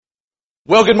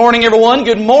Well, good morning, everyone.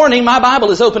 Good morning. My Bible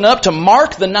is open up to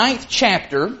Mark, the 9th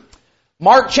chapter.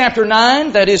 Mark chapter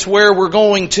 9, that is where we're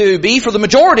going to be for the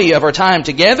majority of our time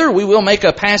together. We will make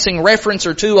a passing reference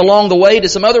or two along the way to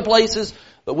some other places,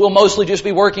 but we'll mostly just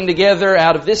be working together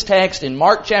out of this text in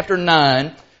Mark chapter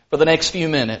 9 for the next few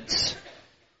minutes.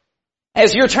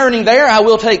 As you're turning there, I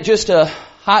will take just a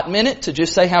hot minute to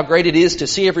just say how great it is to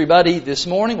see everybody this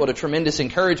morning. What a tremendous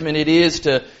encouragement it is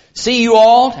to see you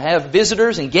all, to have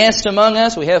visitors and guests among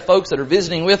us. We have folks that are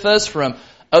visiting with us from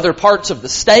other parts of the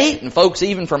state and folks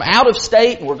even from out of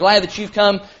state. And we're glad that you've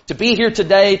come to be here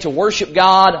today to worship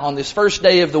God on this first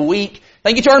day of the week.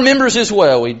 Thank you to our members as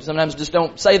well. We sometimes just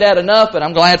don't say that enough, but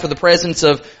I'm glad for the presence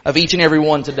of each and every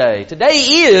one today. Today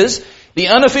is the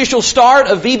unofficial start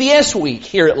of VBS week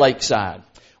here at Lakeside,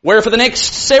 where for the next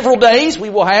several days we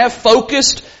will have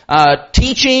focused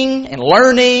teaching and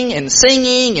learning and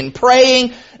singing and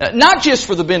praying, not just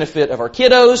for the benefit of our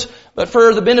kiddos, but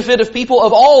for the benefit of people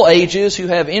of all ages who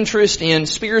have interest in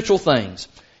spiritual things.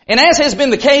 And as has been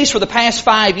the case for the past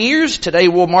 5 years, today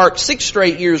will mark 6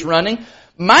 straight years running,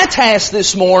 my task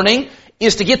this morning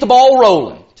is to get the ball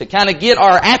rolling, to kind of get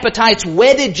our appetites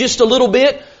whetted just a little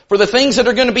bit for the things that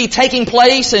are going to be taking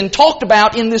place and talked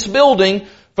about in this building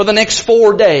for the next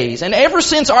 4 days. And ever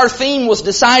since our theme was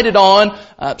decided on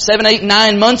 7, 8,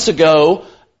 9 months ago,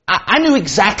 I knew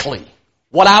exactly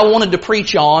what I wanted to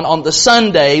preach on the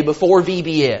Sunday before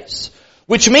VBS.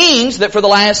 Which means that for the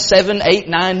last 7, 8,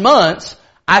 9 months,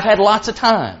 I've had lots of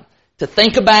time to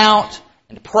think about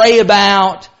and to pray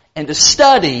about and to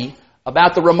study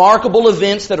about the remarkable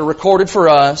events that are recorded for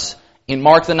us in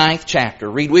Mark the 9th chapter.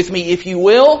 Read with me, if you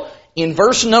will, in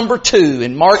verse number 2.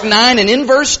 In Mark 9 and in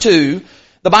verse 2,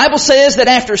 the Bible says that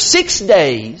after 6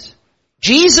 days,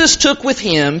 Jesus took with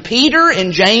Him Peter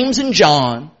and James and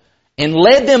John and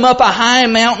led them up a high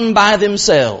mountain by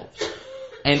themselves.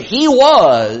 And He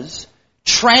was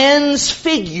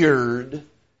transfigured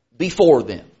before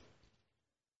them.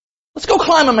 Let's go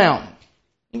climb a mountain.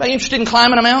 Anybody interested in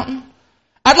climbing a mountain?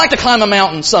 I'd like to climb a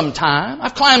mountain sometime.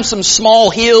 I've climbed some small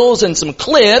hills and some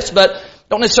cliffs, but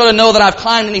don't necessarily know that I've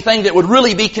climbed anything that would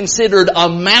really be considered a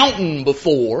mountain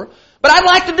before. But I'd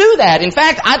like to do that. In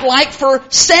fact, I'd like for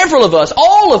several of us,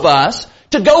 all of us,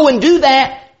 to go and do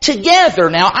that together.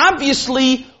 Now,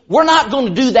 obviously, we're not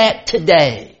going to do that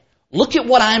today. Look at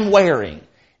what I'm wearing.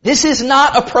 This is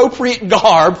not appropriate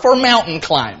garb for mountain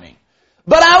climbing.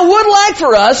 But I would like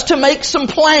for us to make some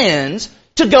plans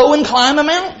to go and climb a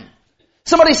mountain.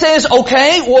 Somebody says,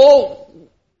 okay, well,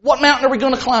 what mountain are we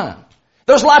going to climb?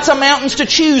 There's lots of mountains to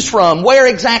choose from. Where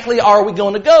exactly are we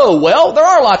going to go? Well, there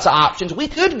are lots of options. We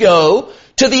could go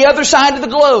to the other side of the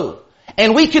globe,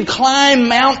 and we could climb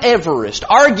Mount Everest,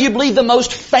 arguably the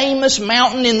most famous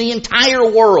mountain in the entire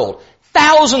world.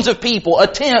 Thousands of people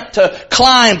attempt to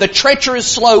climb the treacherous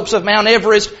slopes of Mount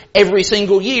Everest every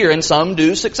single year, and some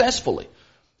do successfully.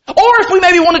 Or if we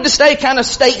maybe wanted to stay kind of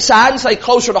stateside and stay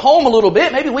closer to home a little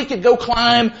bit, maybe we could go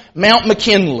climb Mount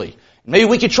McKinley. Maybe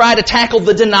we could try to tackle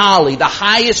the Denali, the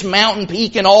highest mountain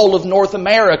peak in all of North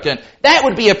America. That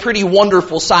would be a pretty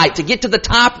wonderful sight, to get to the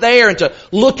top there and to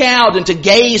look out and to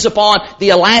gaze upon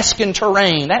the Alaskan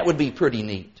terrain. That would be pretty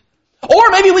neat. Or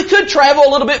maybe we could travel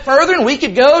a little bit further and we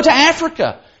could go to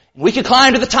Africa. We could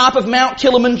climb to the top of Mount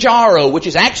Kilimanjaro, which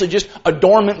is actually just a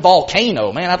dormant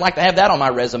volcano. Man, I'd like to have that on my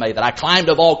resume, that I climbed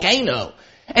a volcano.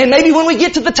 And maybe when we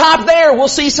get to the top there, we'll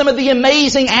see some of the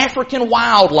amazing African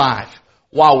wildlife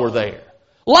while we're there.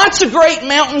 Lots of great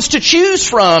mountains to choose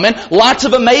from and lots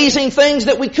of amazing things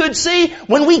that we could see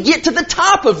when we get to the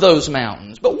top of those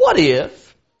mountains. But what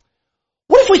if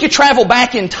we could travel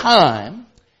back in time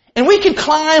and we could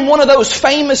climb one of those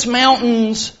famous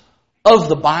mountains of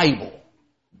the Bible?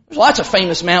 There's lots of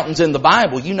famous mountains in the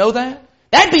Bible. You know that?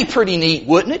 That'd be pretty neat,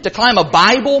 wouldn't it, to climb a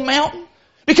Bible mountain?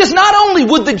 Because not only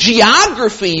would the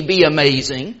geography be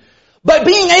amazing, but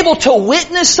being able to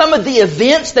witness some of the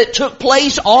events that took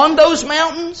place on those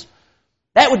mountains,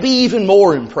 that would be even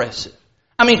more impressive.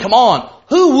 I mean, come on.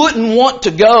 Who wouldn't want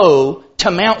to go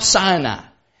to Mount Sinai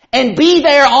and be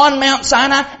there on Mount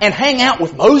Sinai and hang out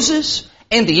with Moses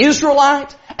and the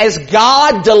Israelites as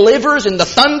God delivers in the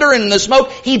thunder and the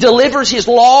smoke? He delivers His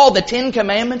law, the 10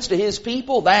 Commandments, to His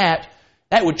people. That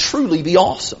would truly be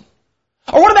awesome.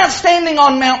 Or what about standing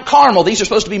on Mount Carmel? These are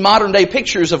supposed to be modern day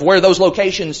pictures of where those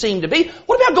locations seem to be.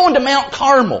 What about going to Mount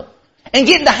Carmel and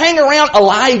getting to hang around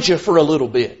Elijah for a little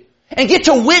bit and get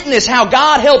to witness how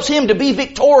God helps him to be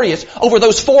victorious over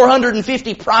those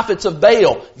 450 prophets of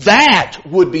Baal? That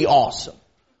would be awesome.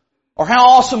 Or how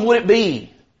awesome would it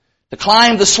be to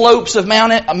climb the slopes of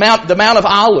the Mount of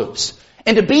Olives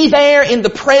and to be there in the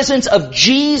presence of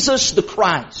Jesus the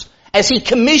Christ as He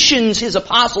commissions His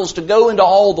apostles to go into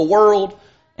all the world,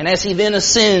 and as He then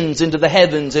ascends into the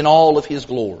heavens in all of His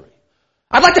glory.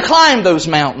 I'd like to climb those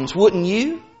mountains, wouldn't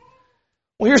you?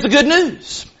 Well, here's the good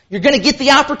news. You're going to get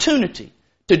the opportunity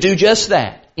to do just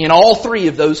that in all three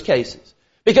of those cases.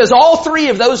 Because all three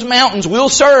of those mountains will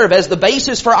serve as the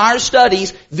basis for our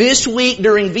studies this week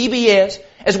during VBS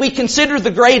as we consider the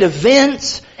great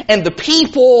events and the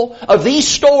people of these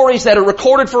stories that are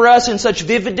recorded for us in such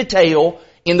vivid detail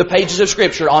in the pages of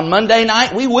Scripture. On Monday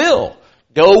night, we will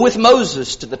go with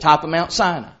Moses to the top of Mount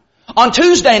Sinai. On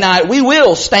Tuesday night, we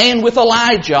will stand with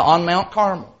Elijah on Mount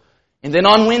Carmel. And then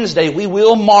on Wednesday, we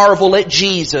will marvel at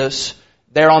Jesus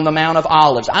there on the Mount of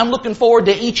Olives. I'm looking forward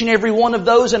to each and every one of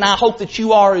those, and I hope that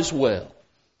you are as well.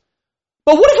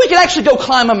 But what if we could actually go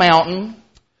climb a mountain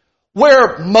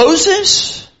where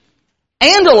Moses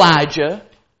and Elijah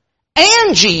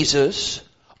and Jesus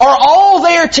are all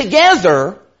there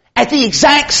together at the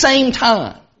exact same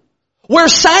time? Where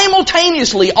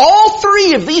simultaneously all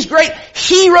three of these great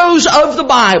heroes of the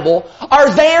Bible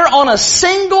are there on a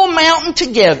single mountain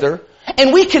together,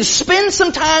 and we could spend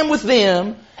some time with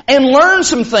them and learn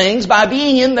some things by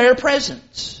being in their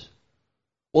presence.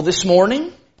 Well, this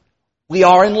morning, we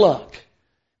are in luck.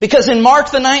 Because in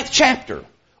Mark the 9th chapter,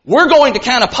 we're going to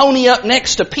kind of pony up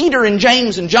next to Peter and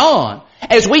James and John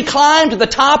as we climb to the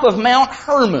top of Mount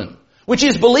Hermon, which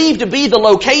is believed to be the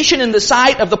location and the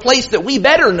site of the place that we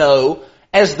better know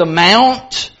as the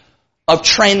Mount of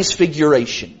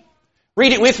Transfiguration.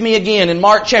 Read it with me again in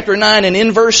Mark chapter 9 and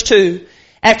in verse 2.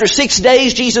 After 6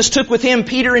 days, Jesus took with Him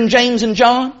Peter and James and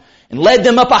John and led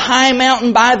them up a high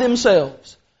mountain by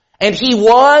themselves. And He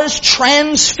was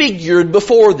transfigured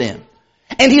before them.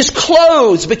 And His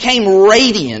clothes became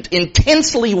radiant,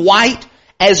 intensely white,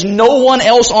 as no one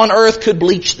else on earth could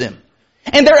bleach them.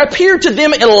 And there appeared to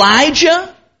them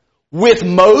Elijah with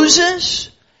Moses,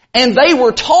 and they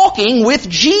were talking with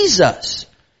Jesus.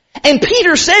 And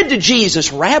Peter said to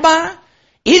Jesus, Rabbi,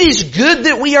 it is good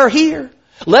that we are here.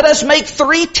 Let us make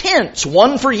 3 tents,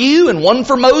 one for you and one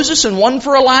for Moses and one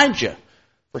for Elijah.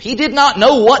 For he did not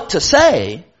know what to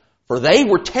say, for they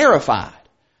were terrified.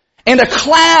 And a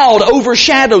cloud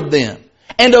overshadowed them,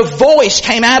 and a voice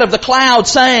came out of the cloud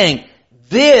saying,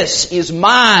 This is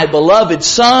my beloved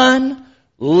Son,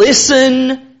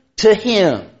 listen to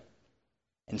Him.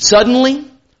 And suddenly,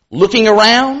 looking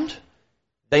around,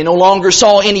 they no longer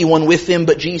saw anyone with them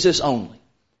but Jesus only.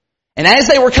 And as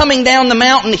they were coming down the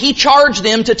mountain, He charged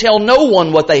them to tell no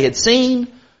one what they had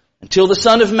seen until the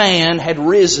Son of Man had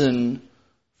risen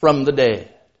from the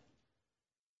dead.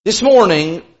 This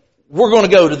morning, we're going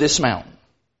to go to this mountain.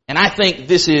 And I think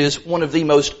this is one of the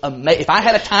most amazing. If I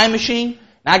had a time machine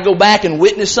and I'd go back and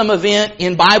witness some event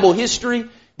in Bible history,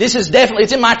 this is definitely,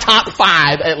 it's in my top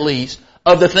 5 at least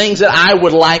of the things that I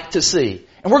would like to see.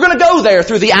 And we're going to go there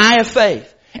through the eye of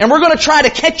faith. And we're going to try to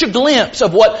catch a glimpse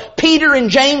of what Peter and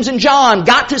James and John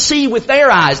got to see with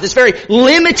their eyes. This very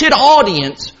limited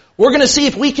audience. We're going to see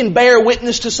if we can bear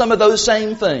witness to some of those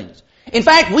same things. In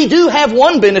fact, we do have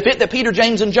one benefit that Peter,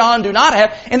 James, and John do not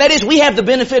have, and that is we have the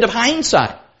benefit of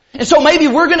hindsight. And so maybe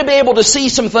we're going to be able to see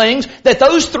some things that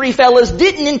those 3 fellas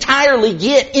didn't entirely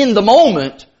get in the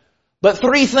moment, but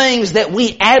 3 things that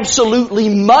we absolutely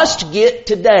must get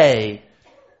today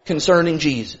concerning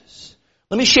Jesus.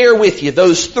 Let me share with you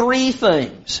those 3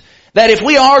 things that if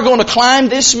we are going to climb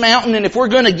this mountain and if we're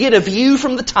going to get a view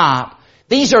from the top,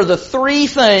 these are the 3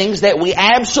 things that we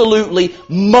absolutely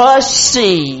must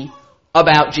see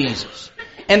about Jesus.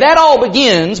 And that all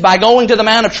begins by going to the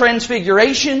Mount of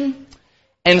Transfiguration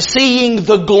and seeing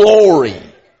the glory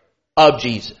of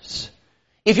Jesus.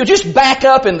 If you'll just back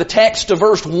up in the text to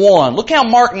verse 1, look how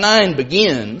Mark 9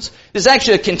 begins. This is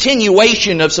actually a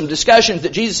continuation of some discussions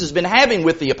that Jesus has been having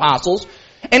with the apostles.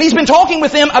 And He's been talking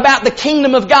with them about the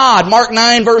kingdom of God. Mark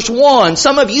 9 verse 1,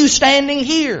 some of you standing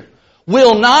here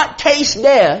will not taste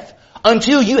death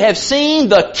until you have seen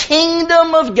the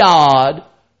kingdom of God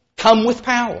come with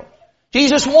power.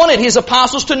 Jesus wanted His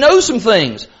apostles to know some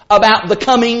things about the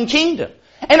coming kingdom.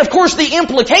 And of course the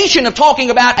implication of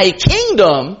talking about a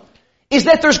kingdom is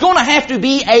that there's going to have to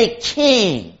be a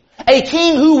king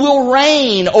who will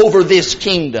reign over this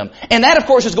kingdom. And that of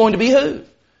course is going to be who?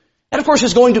 That of course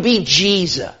is going to be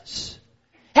Jesus.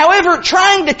 However,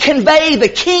 trying to convey the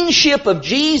kingship of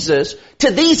Jesus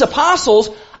to these apostles,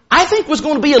 I think was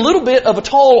going to be a little bit of a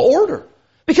tall order.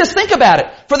 Because think about it.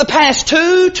 For the past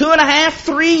 2.5,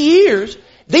 3 years,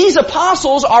 these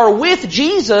apostles are with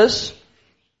Jesus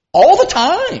all the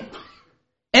time.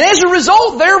 And as a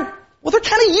result, they're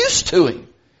kind of used to Him.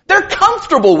 They're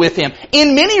comfortable with Him.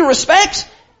 In many respects,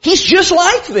 He's just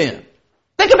like them.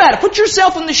 Think about it. Put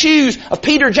yourself in the shoes of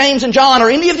Peter, James, and John, or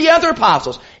any of the other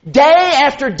apostles. Day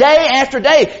after day after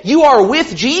day, you are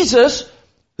with Jesus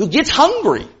who gets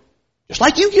hungry, just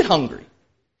like you get hungry.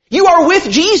 You are with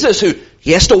Jesus who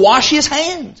he has to wash his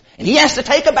hands, and he has to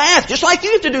take a bath, just like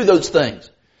you have to do those things.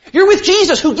 You're with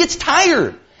Jesus who gets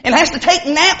tired and has to take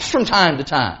naps from time to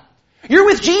time. You're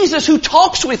with Jesus who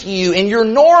talks with you in your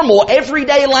normal,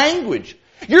 everyday language.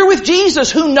 You're with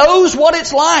Jesus who knows what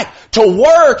it's like to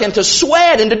work and to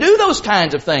sweat and to do those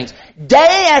kinds of things.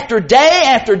 Day after day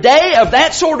after day of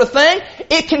that sort of thing,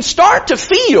 it can start to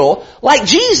feel like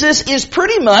Jesus is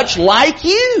pretty much like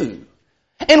you.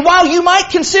 And while you might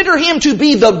consider him to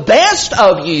be the best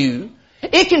of you,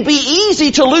 it can be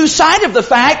easy to lose sight of the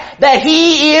fact that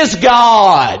he is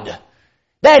God.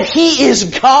 That he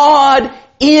is God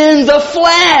in the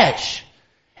flesh.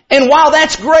 And while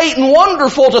that's great and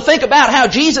wonderful to think about how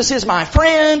Jesus is my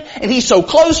friend, and he's so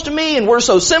close to me, and we're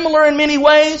so similar in many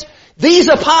ways, these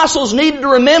apostles needed to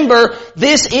remember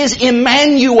this is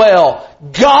Emmanuel,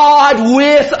 God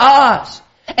with us.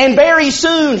 And very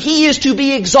soon he is to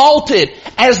be exalted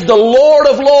as the Lord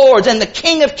of Lords and the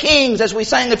King of Kings, as we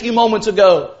sang a few moments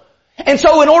ago. And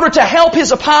so in order to help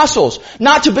his apostles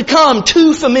not to become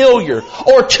too familiar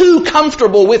or too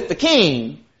comfortable with the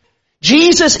King,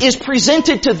 Jesus is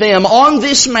presented to them on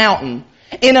this mountain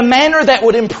in a manner that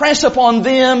would impress upon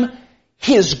them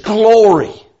his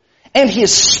glory and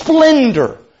his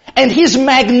splendor and his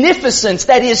magnificence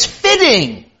that is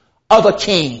fitting of a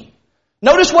king.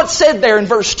 Notice what's said there in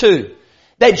verse 2,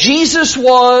 that Jesus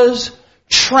was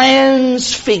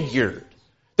transfigured.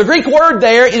 The Greek word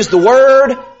there is the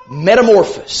word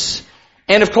metamorphos.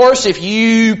 And of course, if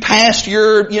you passed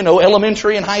your,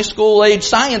 elementary and high school age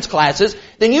science classes,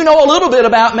 then you know a little bit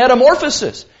about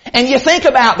metamorphosis. And you think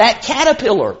about that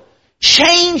caterpillar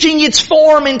changing its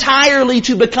form entirely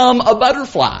to become a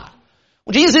butterfly.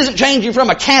 Well, Jesus isn't changing from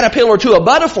a caterpillar to a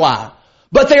butterfly,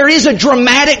 but there is a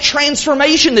dramatic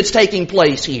transformation that's taking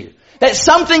place here. That's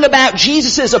something about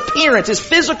Jesus' appearance, his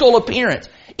physical appearance.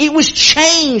 It was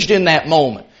changed in that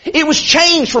moment. It was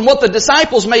changed from what the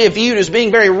disciples may have viewed as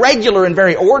being very regular and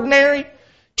very ordinary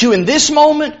to, in this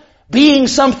moment, being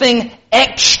something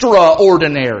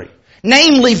extraordinary.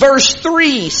 Namely, verse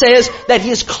 3 says that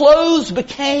his clothes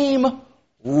became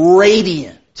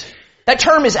radiant. That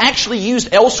term is actually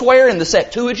used elsewhere in the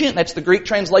Septuagint. That's the Greek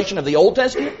translation of the Old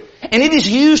Testament. And it is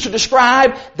used to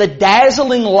describe the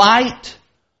dazzling light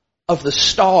of the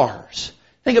stars.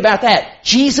 Think about that.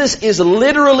 Jesus is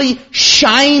literally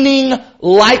shining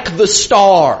like the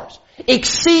stars.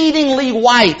 Exceedingly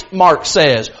white, Mark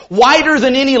says. Whiter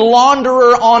than any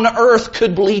launderer on earth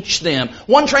could bleach them.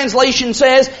 One translation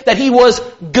says that he was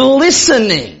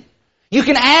glistening. You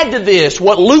can add to this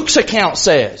what Luke's account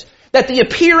says, that the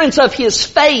appearance of his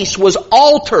face was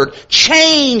altered,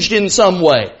 changed in some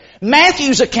way.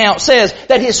 Matthew's account says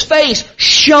that his face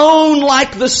shone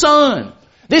like the sun.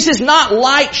 This is not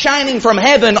light shining from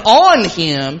heaven on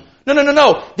him.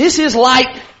 No. This is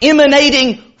light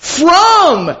emanating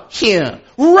from him,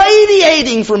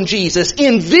 radiating from Jesus.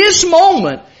 In this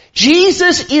moment,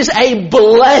 Jesus is a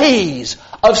blaze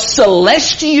of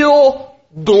celestial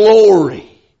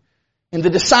glory. And the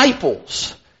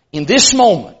disciples, in this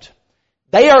moment,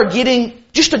 they are getting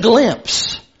just a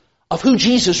glimpse of who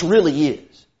Jesus really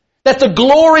is. That the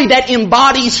glory that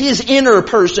embodies his inner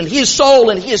person, his soul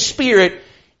and his spirit,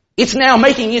 it's now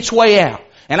making its way out.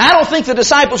 And I don't think the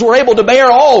disciples were able to bear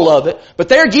all of it, but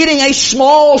they're getting a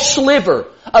small sliver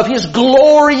of his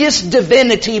glorious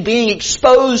divinity being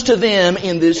exposed to them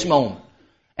in this moment.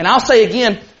 And I'll say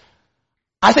again,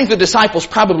 I think the disciples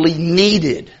probably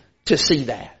needed to see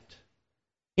that.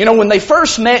 When they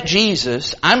first met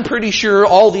Jesus, I'm pretty sure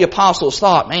all the apostles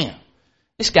thought, man,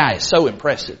 this guy is so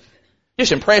impressive.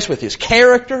 Just impressed with his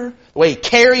character, the way he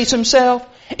carries himself,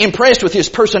 impressed with his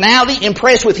personality,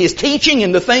 impressed with his teaching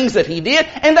and the things that he did,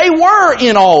 and they were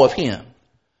in awe of him.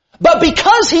 But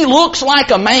because he looks like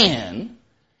a man,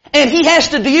 and he has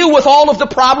to deal with all of the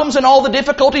problems and all the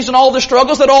difficulties and all the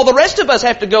struggles that all the rest of us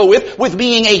have to go with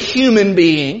being a human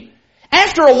being,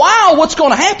 after a while what's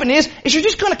going to happen is you're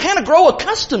just going to kind of grow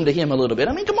accustomed to him a little bit.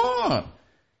 I mean, come on.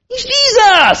 He's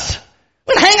Jesus.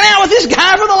 We've been hanging out with this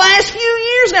guy for the last few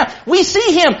years now. We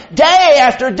see him day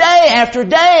after day after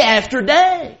day after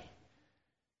day.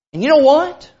 And you know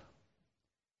what?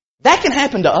 That can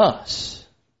happen to us.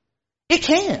 It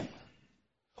can.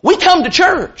 We come to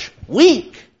church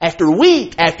week after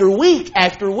week after week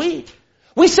after week.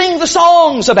 We sing the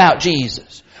songs about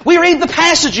Jesus. We read the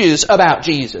passages about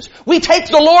Jesus. We take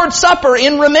the Lord's Supper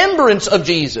in remembrance of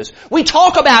Jesus. We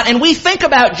talk about and we think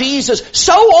about Jesus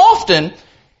so often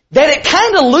that it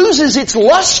kind of loses its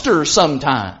luster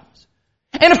sometimes.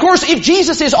 And of course, if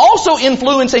Jesus is also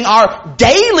influencing our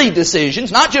daily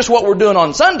decisions, not just what we're doing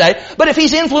on Sunday, but if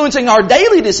He's influencing our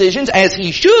daily decisions as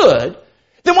He should,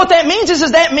 then what that means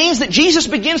is that means that Jesus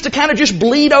begins to kind of just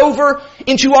bleed over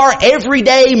into our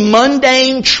everyday,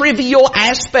 mundane, trivial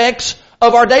aspects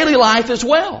of our daily life as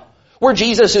well. Where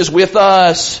Jesus is with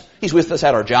us. He's with us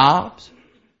at our jobs.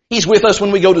 He's with us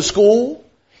when we go to school.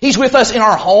 He's with us in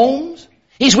our homes.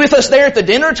 He's with us there at the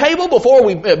dinner table before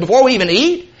we even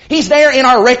eat. He's there in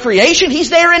our recreation. He's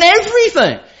there in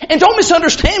everything. And don't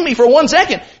misunderstand me for one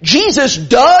second. Jesus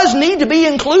does need to be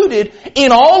included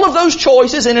in all of those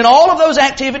choices and in all of those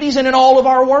activities and in all of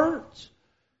our words.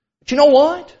 But you know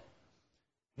what?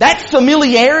 That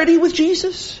familiarity with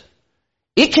Jesus,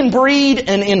 it can breed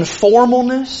an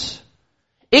informalness.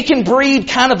 It can breed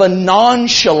kind of a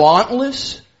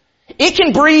nonchalantness. It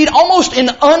can breed almost an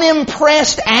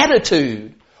unimpressed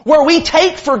attitude where we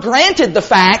take for granted the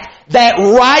fact that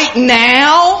right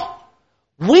now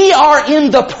we are in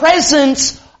the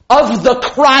presence of the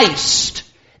Christ,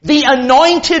 the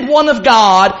anointed one of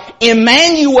God,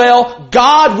 Emmanuel,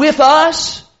 God with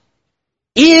us,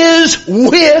 is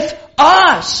with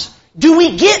us. Do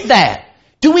we get that?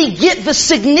 Do we get the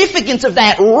significance of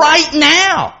that right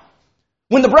now?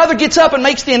 When the brother gets up and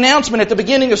makes the announcement at the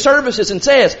beginning of services and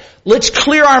says, let's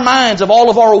clear our minds of all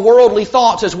of our worldly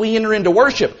thoughts as we enter into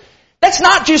worship. That's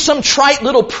not just some trite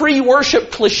little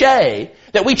pre-worship cliche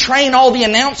that we train all the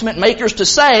announcement makers to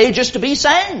say just to be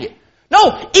saying it.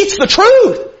 No, it's the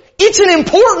truth. It's an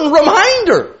important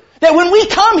reminder that when we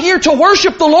come here to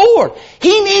worship the Lord,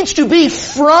 He needs to be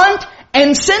front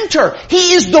and center.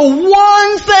 He is the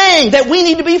one thing that we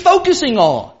need to be focusing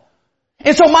on.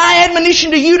 And so my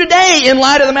admonition to you today, in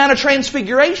light of the Mount of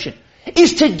Transfiguration,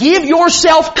 is to give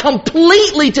yourself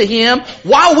completely to Him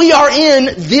while we are in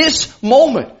this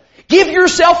moment. Give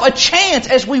yourself a chance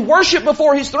as we worship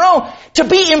before His throne to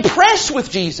be impressed with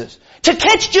Jesus, to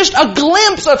catch just a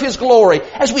glimpse of His glory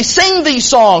as we sing these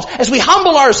songs, as we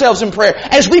humble ourselves in prayer,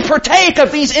 as we partake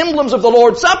of these emblems of the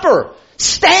Lord's Supper.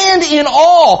 Stand in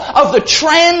awe of the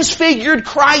transfigured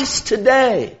Christ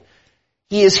today.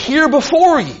 He is here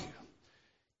before you.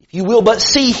 If you will but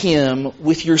see Him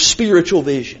with your spiritual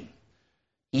vision.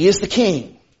 He is the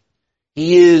King.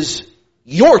 He is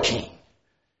your King.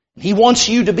 He wants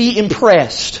you to be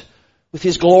impressed with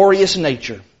His glorious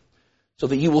nature so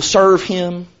that you will serve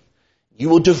Him, you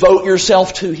will devote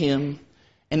yourself to Him,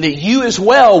 and that you as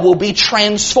well will be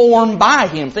transformed by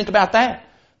Him. Think about that.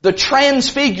 The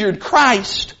transfigured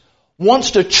Christ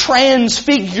wants to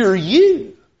transfigure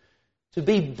you to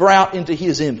be brought into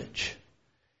His image.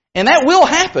 And that will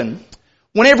happen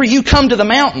whenever you come to the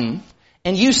mountain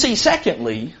and you see,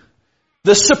 secondly,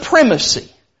 the supremacy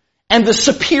and the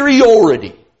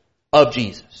superiority of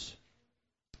Jesus.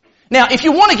 Now, if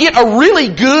you want to get a really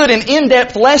good and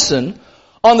in-depth lesson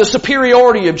on the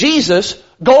superiority of Jesus,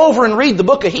 go over and read the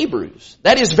book of Hebrews.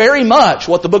 That is very much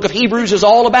what the book of Hebrews is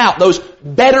all about. Those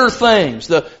better things,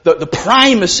 the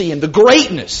primacy and the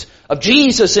greatness of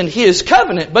Jesus and His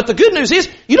covenant. But the good news is,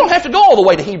 you don't have to go all the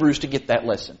way to Hebrews to get that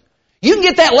lesson. You can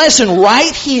get that lesson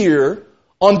right here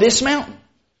on this mountain.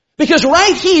 Because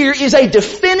right here is a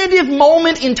definitive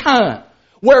moment in time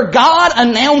where God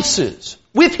announces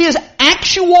with His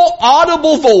actual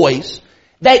audible voice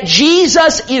that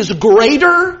Jesus is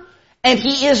greater and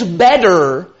He is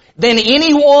better than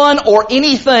anyone or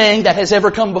anything that has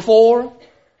ever come before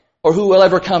or who will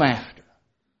ever come after.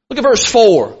 Look at verse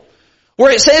 4,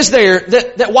 where it says there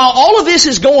that while all of this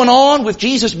is going on with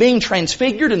Jesus being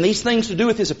transfigured and these things to do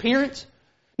with His appearance,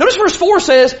 notice verse 4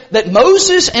 says that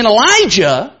Moses and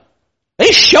Elijah,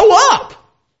 they show up.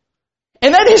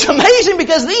 And that is amazing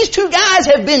because these two guys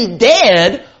have been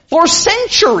dead for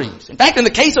centuries. In fact, in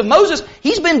the case of Moses,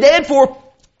 he's been dead for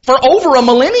over a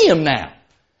millennium now.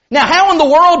 Now, how in the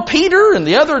world Peter and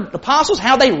the other apostles,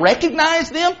 how they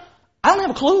recognized them, I don't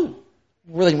have a clue.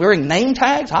 Were they wearing name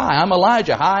tags? Hi, I'm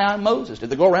Elijah. Hi, I'm Moses. Did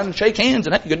they go around and shake hands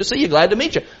and, hey, good to see you, glad to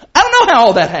meet you? I don't know how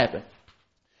all that happened.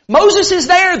 Moses is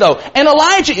there though, and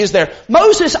Elijah is there.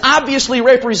 Moses obviously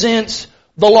represents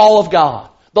the law of God.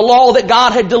 The law that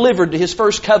God had delivered to His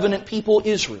first covenant people,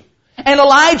 Israel. And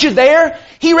Elijah there,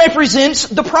 he represents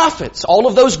the prophets, all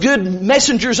of those good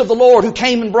messengers of the Lord who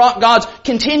came and brought God's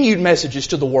continued messages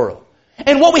to the world.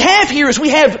 And what we have here is we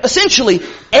have essentially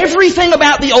everything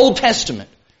about the Old Testament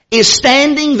is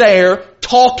standing there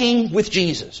talking with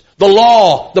Jesus. The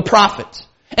law, the prophets.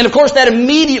 And of course that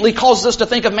immediately causes us to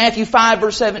think of Matthew 5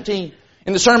 verse 17.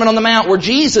 In the Sermon on the Mount where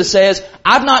Jesus says,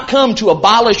 I've not come to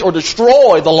abolish or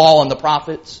destroy the law and the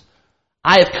prophets.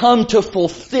 I have come to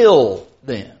fulfill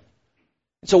them.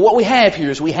 So what we have here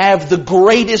is we have the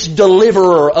greatest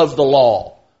deliverer of the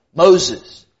law,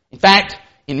 Moses. In fact,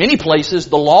 in many places,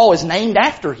 the law is named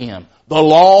after him, the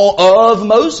law of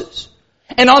Moses.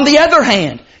 And on the other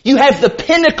hand, you have the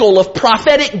pinnacle of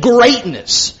prophetic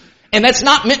greatness. And that's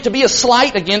not meant to be a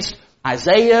slight against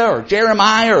Isaiah or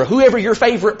Jeremiah or whoever your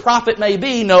favorite prophet may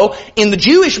be. No, in the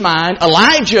Jewish mind,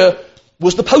 Elijah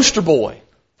was the poster boy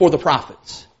for the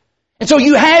prophets. And so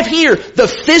you have here the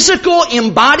physical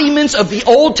embodiments of the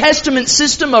Old Testament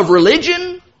system of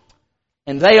religion,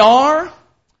 and they are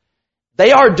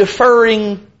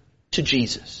deferring to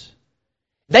Jesus.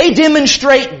 They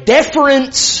demonstrate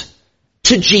deference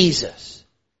to Jesus.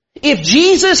 If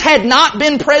Jesus had not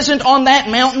been present on that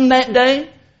mountain that day,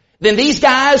 then these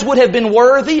guys would have been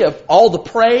worthy of all the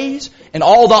praise and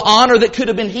all the honor that could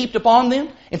have been heaped upon them.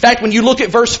 In fact, when you look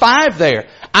at verse 5 there,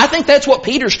 I think that's what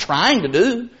Peter's trying to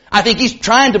do. I think he's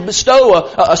trying to bestow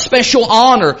a special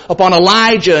honor upon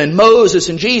Elijah and Moses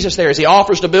and Jesus there as he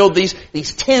offers to build these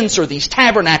tents or these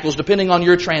tabernacles, depending on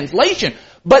your translation.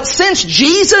 But since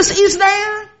Jesus is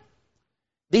there,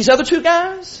 these other two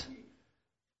guys,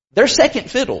 they're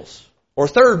second fiddles or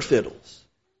third fiddles.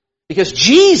 Because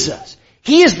Jesus,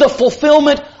 He is the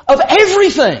fulfillment of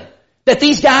everything that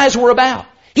these guys were about.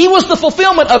 He was the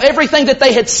fulfillment of everything that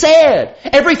they had said,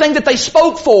 everything that they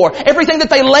spoke for, everything that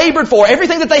they labored for,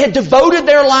 everything that they had devoted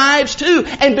their lives to.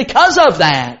 And because of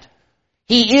that,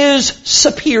 He is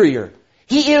superior.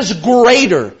 He is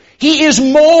greater. He is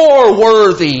more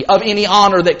worthy of any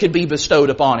honor that could be bestowed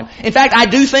upon Him. In fact, I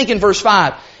do think in verse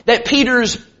 5 that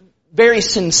Peter's very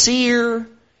sincere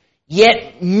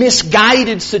yet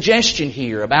misguided suggestion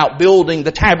here about building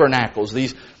the tabernacles,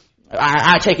 these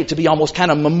I take it to be almost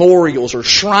kind of memorials or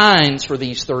shrines for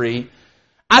these three.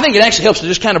 I think it actually helps to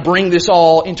just kind of bring this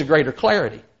all into greater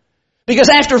clarity. Because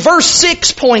after verse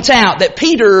 6 points out that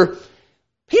Peter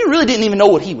really didn't even know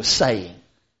what he was saying.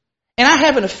 And I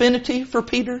have an affinity for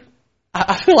Peter.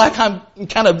 I feel like I'm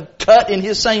kind of cut in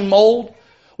his same mold.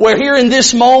 Where here in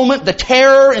this moment, the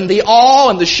terror and the awe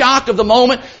and the shock of the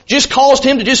moment just caused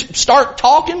him to just start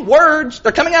talking words.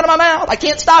 They're coming out of my mouth. I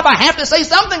can't stop. I have to say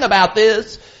something about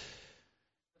this.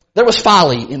 There was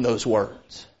folly in those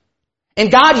words. And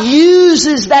God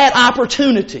uses that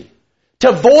opportunity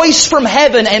to voice from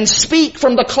heaven and speak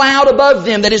from the cloud above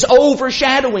them that is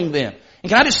overshadowing them. And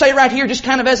can I just say right here, just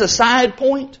kind of as a side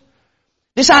point,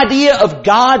 this idea of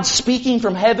God speaking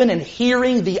from heaven and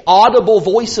hearing the audible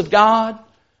voice of God,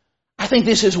 I think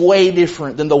this is way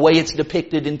different than the way it's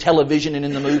depicted in television and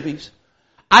in the movies.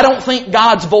 I don't think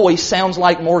God's voice sounds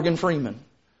like Morgan Freeman.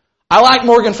 I like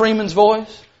Morgan Freeman's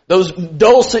voice. Those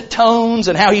dulcet tones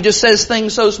and how he just says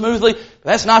things so smoothly.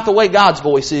 That's not the way God's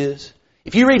voice is.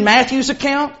 If you read Matthew's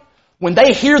account, when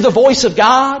they hear the voice of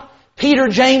God, Peter,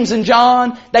 James, and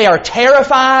John, they are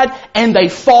terrified and they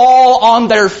fall on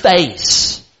their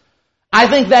face. I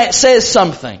think that says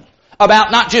something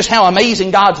about not just how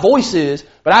amazing God's voice is,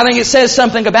 but I think it says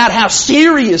something about how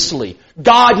seriously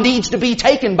God needs to be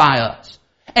taken by us.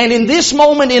 And in this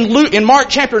moment in Mark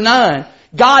chapter 9,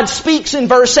 God speaks in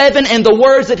verse 7, and the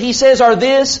words that He says are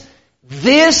this: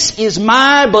 "This is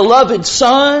my beloved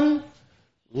Son.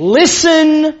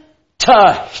 Listen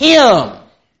to Him."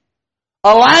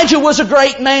 Elijah was a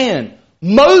great man.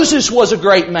 Moses was a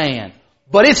great man.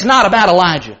 But it's not about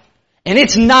Elijah. And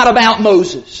it's not about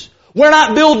Moses. We're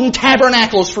not building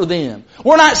tabernacles for them.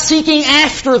 We're not seeking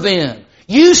after them.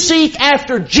 You seek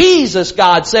after Jesus,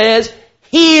 God says.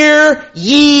 Hear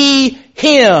ye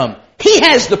Him. He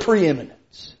has the preeminence.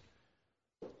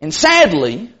 And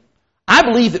sadly, I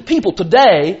believe that people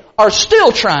today are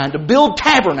still trying to build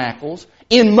tabernacles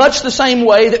in much the same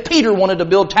way that Peter wanted to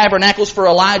build tabernacles for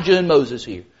Elijah and Moses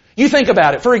here. You think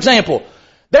about it. For example,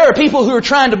 there are people who are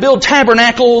trying to build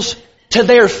tabernacles to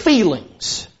their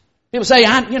feelings. People say,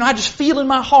 I just feel in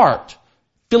my heart.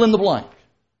 Fill in the blank.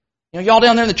 Y'all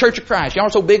down there in the Church of Christ, y'all are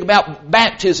so big about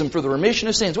baptism for the remission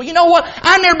of sins. Well, you know what?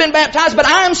 I've never been baptized, but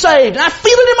I am saved, and I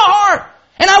feel it in my heart.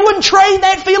 And I wouldn't trade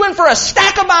that feeling for a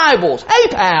stack of Bibles. Hey,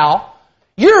 pal,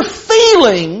 your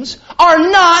feelings are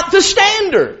not the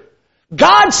standard.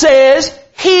 God says,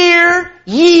 hear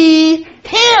ye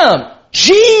Him.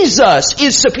 Jesus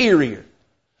is superior.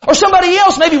 Or somebody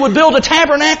else maybe would build a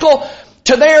tabernacle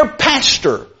to their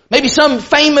pastor. Maybe some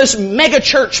famous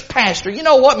megachurch pastor. You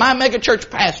know what? My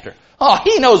megachurch pastor. Oh,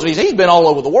 he knows what he's been all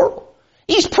over the world.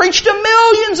 He's preached to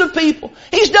millions of people.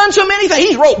 He's done so many things.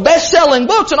 He's wrote best-selling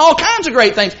books and all kinds of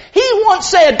great things. He once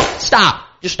said, stop.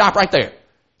 Just stop right there.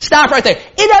 Stop right there.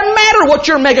 It doesn't matter what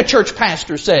your megachurch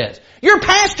pastor says. Your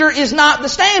pastor is not the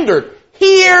standard.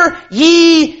 Hear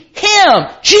ye Him.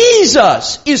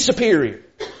 Jesus is superior.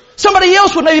 Somebody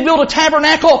else would maybe build a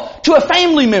tabernacle to a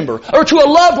family member or to a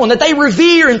loved one that they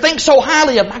revere and think so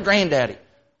highly of. My granddaddy.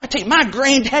 I tell you, my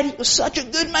granddaddy was such a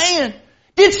good man.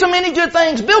 Did so many good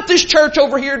things. Built this church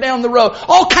over here down the road.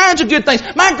 All kinds of good things.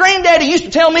 My granddaddy used to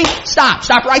tell me,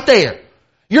 stop right there.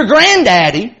 Your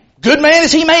granddaddy, good man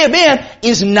as he may have been,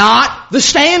 is not the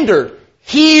standard.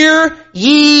 Hear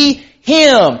ye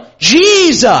him.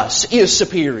 Jesus is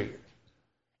superior.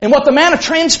 And what the Mount of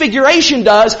Transfiguration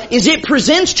does is it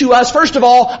presents to us, first of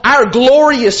all, our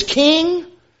glorious King,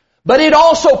 but it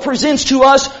also presents to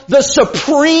us the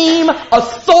supreme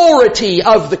authority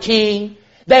of the King,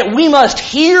 that we must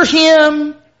hear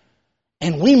Him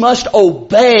and we must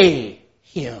obey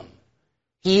Him.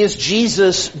 He is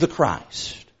Jesus the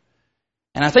Christ.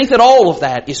 And I think that all of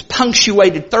that is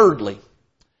punctuated, thirdly,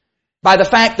 by the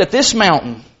fact that this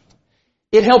mountain,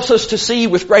 it helps us to see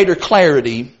with greater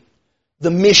clarity the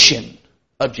mission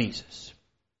of Jesus.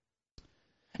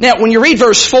 Now, when you read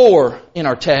verse 4 in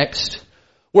our text,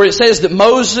 where it says that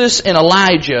Moses and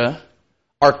Elijah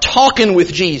are talking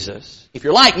with Jesus, if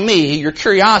you're like me, your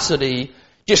curiosity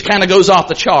just kind of goes off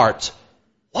the charts.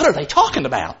 What are they talking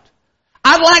about?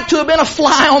 I'd like to have been a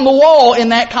fly on the wall in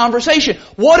that conversation.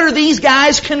 What are these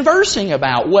guys conversing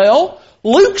about? Well,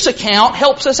 Luke's account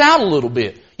helps us out a little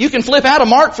bit. You can flip out of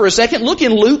Mark for a second. Look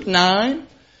in Luke 9.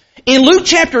 In Luke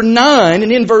chapter 9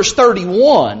 and in verse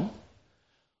 31,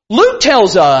 Luke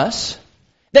tells us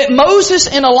that Moses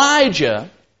and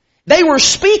Elijah, they were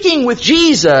speaking with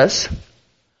Jesus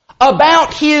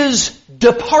about His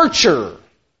departure,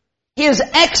 His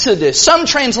exodus. Some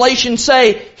translations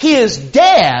say His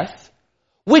death,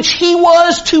 which He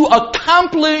was to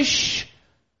accomplish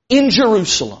in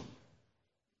Jerusalem.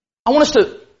 I want us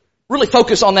to really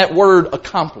focus on that word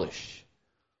accomplish.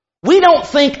 We don't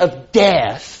think of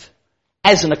death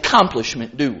as an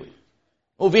accomplishment, do we?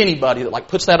 Well, if anybody that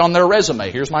puts that on their resume,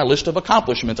 here's my list of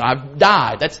accomplishments, I've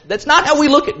died. That's not how we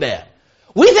look at death.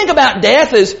 We think about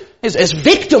death as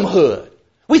victimhood.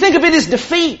 We think of it as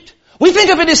defeat. We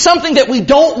think of it as something that we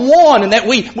don't want and that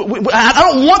I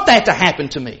don't want that to happen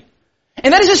to me.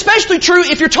 And that is especially true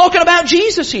if you're talking about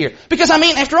Jesus here. Because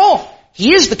after all,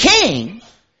 He is the King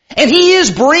and He is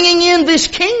bringing in this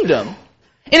kingdom.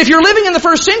 And if you're living in the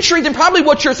first century, then probably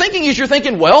what you're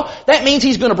thinking, well, that means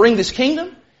He's going to bring this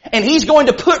kingdom and He's going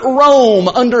to put Rome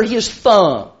under His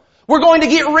thumb. We're going to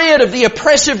get rid of the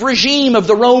oppressive regime of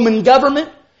the Roman government.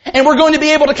 And we're going to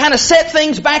be able to kind of set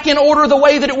things back in order the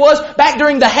way that it was back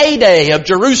during the heyday of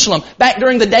Jerusalem, back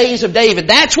during the days of David.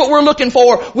 That's what we're looking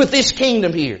for with this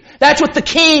kingdom here. That's what the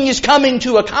King is coming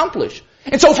to accomplish.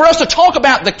 And so for us to talk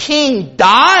about the King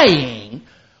dying,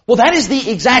 well, that is the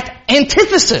exact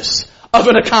antithesis of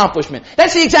an accomplishment.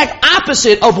 That's the exact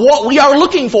opposite of what we are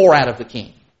looking for out of the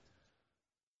King.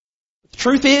 The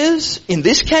truth is, in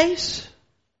this case,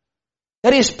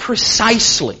 that is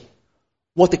precisely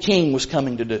what the King was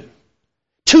coming to do.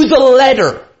 To the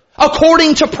letter,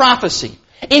 according to prophecy,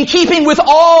 in keeping with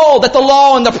all that the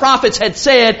law and the prophets had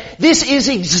said, this is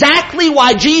exactly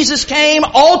why Jesus came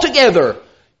altogether,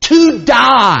 to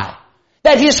die.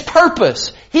 That His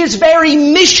purpose, His very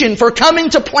mission for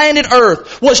coming to planet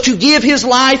Earth was to give His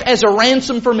life as a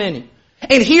ransom for many.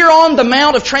 And here on the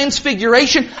Mount of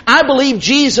Transfiguration, I believe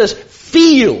Jesus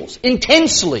feels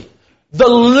intensely the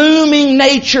looming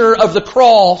nature of the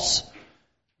cross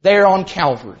there on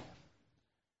Calvary.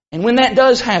 And when that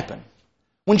does happen,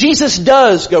 when Jesus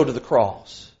does go to the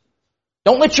cross,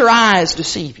 don't let your eyes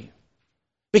deceive you.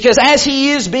 Because as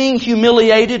He is being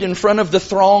humiliated in front of the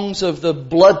throngs of the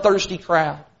bloodthirsty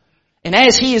crowd, and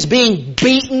as He is being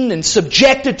beaten and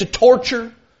subjected to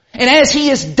torture, and as He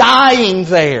is dying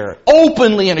there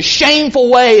openly in a shameful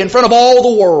way in front of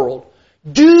all the world,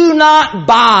 do not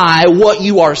buy what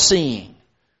you are seeing.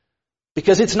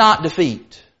 Because it's not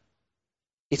defeat.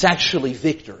 It's actually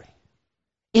victory.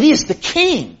 It is the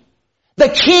King. The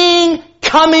King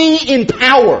coming in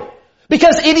power.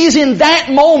 Because it is in that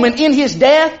moment, in His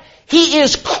death, He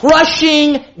is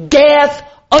crushing death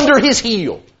under His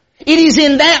heel. It is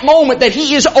in that moment that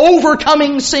He is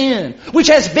overcoming sin, which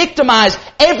has victimized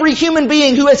every human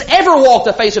being who has ever walked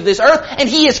the face of this earth, and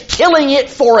He is killing it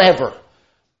forever.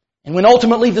 And when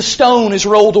ultimately the stone is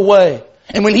rolled away,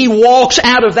 and when He walks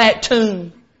out of that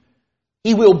tomb,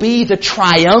 He will be the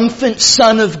triumphant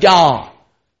Son of God,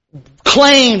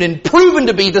 claimed and proven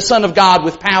to be the Son of God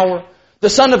with power, the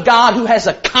Son of God who has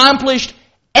accomplished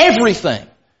everything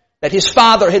that His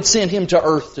Father had sent Him to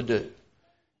earth to do.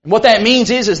 And what that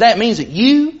means is that means that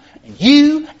you, and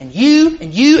you, and you,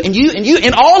 and you, and you, and you,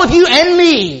 and all of you and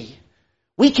me,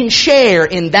 we can share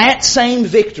in that same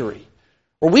victory,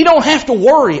 where we don't have to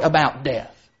worry about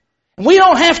death. We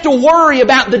don't have to worry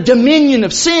about the dominion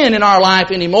of sin in our life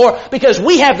anymore because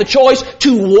we have the choice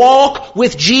to walk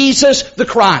with Jesus the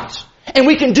Christ. And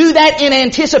we can do that in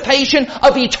anticipation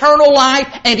of eternal life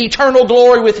and eternal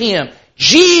glory with Him.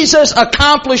 Jesus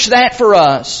accomplished that for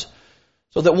us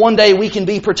so that one day we can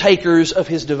be partakers of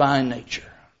His divine nature.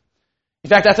 In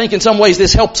fact, I think in some ways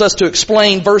this helps us to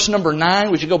explain verse number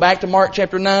 9. We should go back to Mark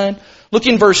chapter 9. Look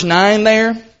in verse 9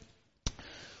 there.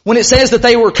 When it says that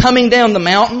they were coming down the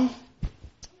mountain,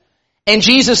 and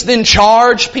Jesus then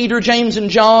charged Peter, James, and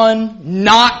John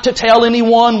not to tell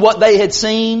anyone what they had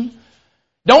seen.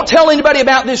 Don't tell anybody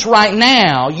about this right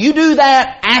now. You do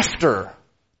that after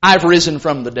I've risen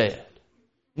from the dead.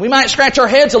 We might scratch our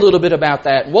heads a little bit about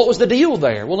that. What was the deal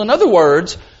there? Well, in other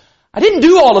words, I didn't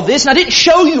do all of this and I didn't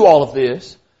show you all of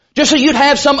this just so you'd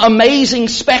have some amazing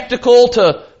spectacle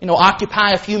to,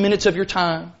 occupy a few minutes of your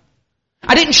time.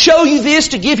 I didn't show you this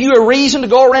to give you a reason to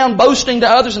go around boasting to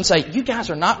others and say, you guys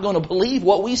are not going to believe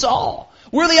what we saw.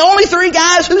 We're the only 3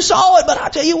 guys who saw it, but I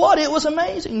tell you what, it was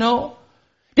amazing. No.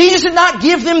 Jesus did not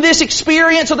give them this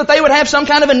experience so that they would have some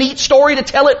kind of a neat story to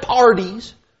tell at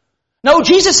parties. No,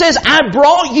 Jesus says, I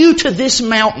brought you to this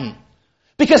mountain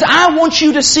because I want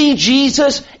you to see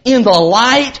Jesus in the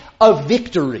light of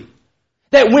victory.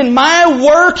 That when my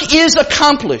work is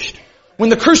accomplished, when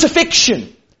the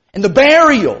crucifixion and the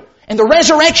burial and the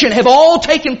resurrection have all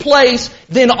taken place,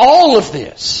 then all of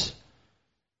this,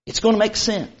 it's going to make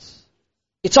sense.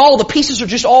 The pieces are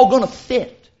just all going to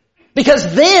fit.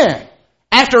 Because then,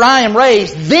 after I am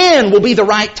raised, then will be the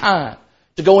right time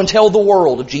to go and tell the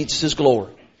world of Jesus'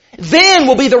 glory. Then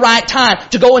will be the right time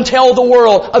to go and tell the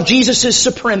world of Jesus'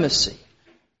 supremacy.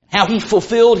 How He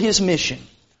fulfilled His mission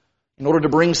in order to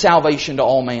bring salvation to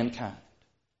all mankind.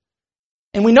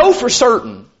 And we know for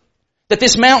certain that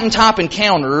this mountaintop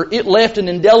encounter, it left an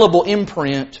indelible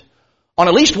imprint on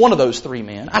at least one of those 3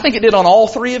 men. I think it did on all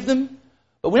 3 of them.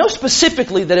 But we know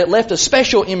specifically that it left a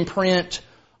special imprint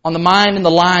on the mind and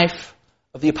the life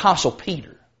of the Apostle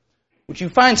Peter. Which you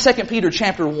find 2 Peter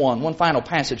chapter 1 final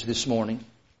passage this morning.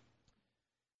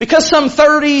 Because some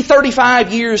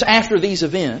 35 years after these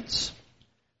events,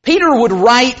 Peter would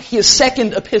write his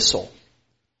second epistle.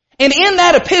 And in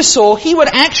that epistle, he would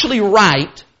actually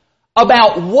write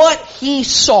about what he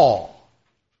saw.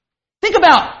 Think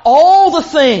about all the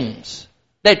things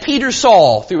that Peter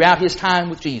saw throughout his time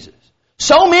with Jesus.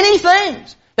 So many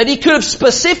things that he could have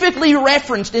specifically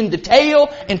referenced in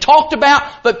detail and talked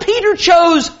about, but Peter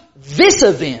chose this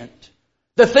event,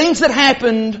 the things that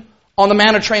happened on the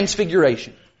Mount of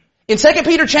Transfiguration. In 2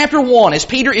 Peter chapter 1, as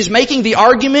Peter is making the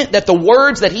argument that the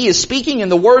words that he is speaking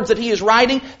and the words that he is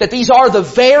writing, that these are the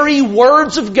very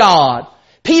words of God,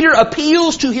 Peter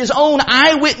appeals to his own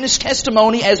eyewitness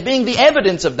testimony as being the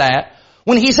evidence of that.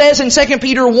 When he says in 2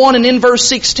 Peter 1 and in verse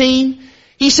 16,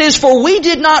 he says, "For we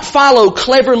did not follow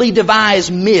cleverly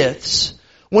devised myths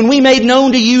when we made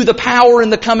known to you the power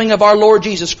and the coming of our Lord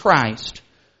Jesus Christ,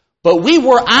 but we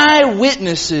were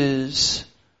eyewitnesses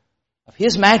of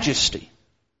His majesty.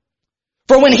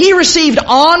 For when He received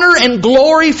honor and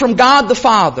glory from God the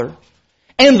Father,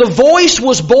 and the voice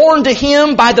was borne to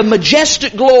Him by the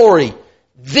majestic glory,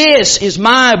 'This is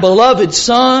my beloved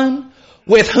Son,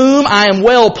 with whom I am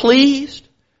well pleased.'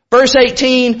 Verse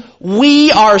 18,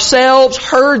 'We ourselves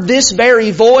heard this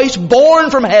very voice born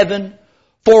from heaven,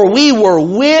 for we were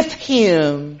with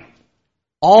Him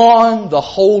on the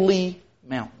holy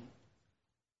mountain.'"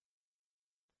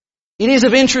 It is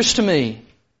of interest to me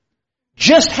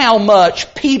just how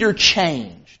much Peter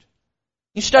changed.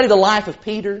 You study the life of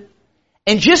Peter,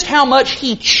 and just how much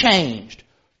he changed.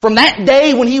 From that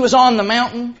day when he was on the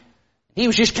mountain, he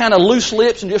was just kind of loose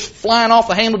lips and just flying off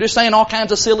the handle, just saying all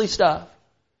kinds of silly stuff.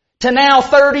 To now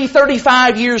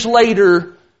 35 years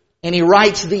later, and he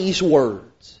writes these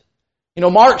words.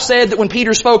 Mark said that when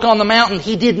Peter spoke on the mountain,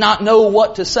 he did not know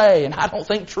what to say, and I don't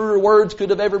think truer words could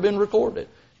have ever been recorded.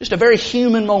 Just a very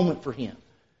human moment for him.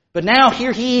 But now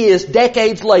here he is,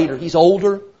 decades later. He's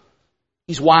older,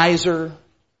 he's wiser,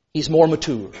 he's more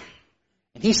mature.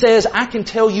 And he says, "I can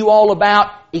tell you all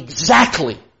about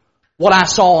exactly what I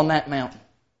saw on that mountain.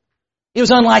 It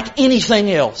was unlike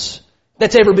anything else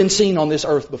that's ever been seen on this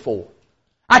earth before.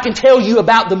 I can tell you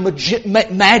about the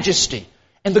majesty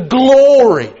and the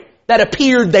glory that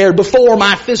appeared there before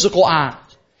my physical eyes.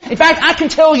 In fact, I can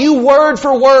tell you word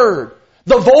for word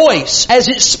the voice as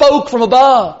it spoke from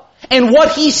above, and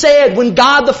what He said when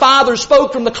God the Father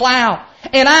spoke from the cloud.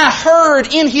 And I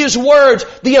heard in His words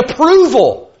the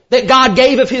approval that God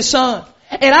gave of His Son.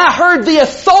 And I heard the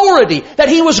authority that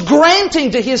He was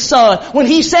granting to His Son when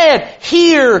He said,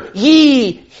 'Hear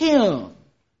ye Him.'"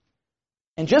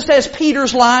 And just as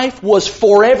Peter's life was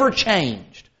forever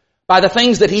changed by the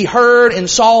things that he heard and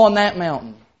saw on that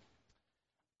mountain,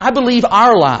 I believe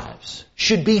our lives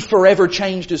should be forever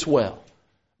changed as well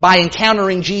by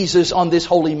encountering Jesus on this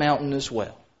holy mountain as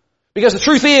well. Because the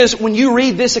truth is, when you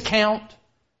read this account,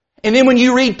 and then when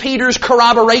you read Peter's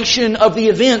corroboration of the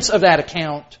events of that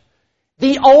account,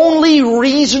 the only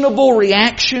reasonable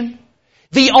reaction,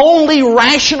 the only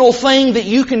rational thing that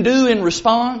you can do in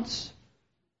response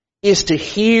is to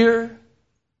hear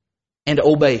and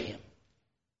obey Him.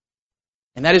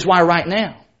 And that is why right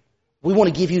now, we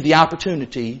want to give you the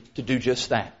opportunity to do just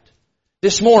that.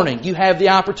 This morning, you have the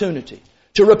opportunity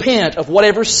to repent of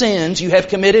whatever sins you have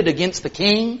committed against the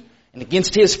King and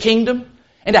against His kingdom,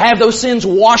 and to have those sins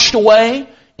washed away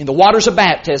in the waters of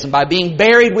baptism by being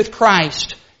buried with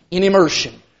Christ in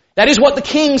immersion. That is what the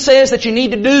King says that you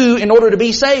need to do in order to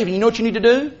be saved. And you know what you need to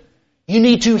do? You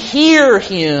need to hear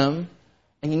Him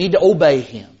and you need to obey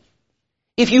Him.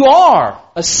 If you are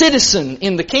a citizen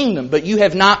in the kingdom, but you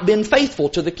have not been faithful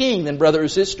to the King, then brother or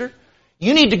sister,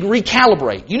 you need to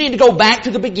recalibrate. You need to go back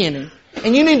to the beginning,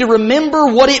 and you need to remember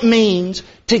what it means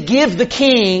to give the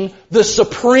King the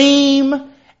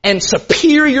supreme and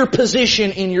superior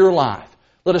position in your life.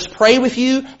 Let us pray with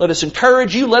you. Let us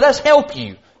encourage you. Let us help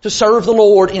you to serve the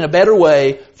Lord in a better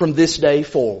way from this day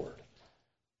forward.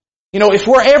 You know, if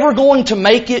we're ever going to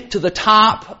make it to the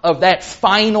top of that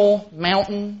final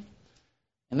mountain,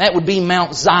 and that would be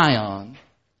Mount Zion,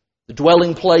 the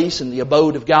dwelling place and the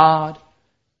abode of God.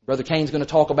 Brother Cain's going to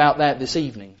talk about that this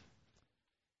evening.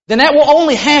 Then that will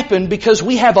only happen because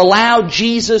we have allowed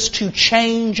Jesus to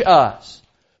change us.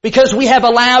 Because we have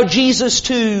allowed Jesus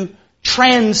to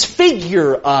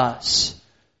transfigure us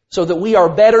so that we are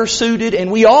better suited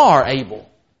and we are able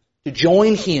to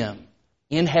join Him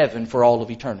in heaven for all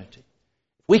of eternity.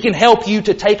 We can help you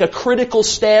to take a critical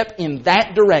step in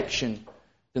that direction.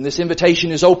 Then this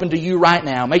invitation is open to you right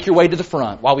now. Make your way to the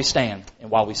front while we stand and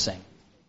while we sing.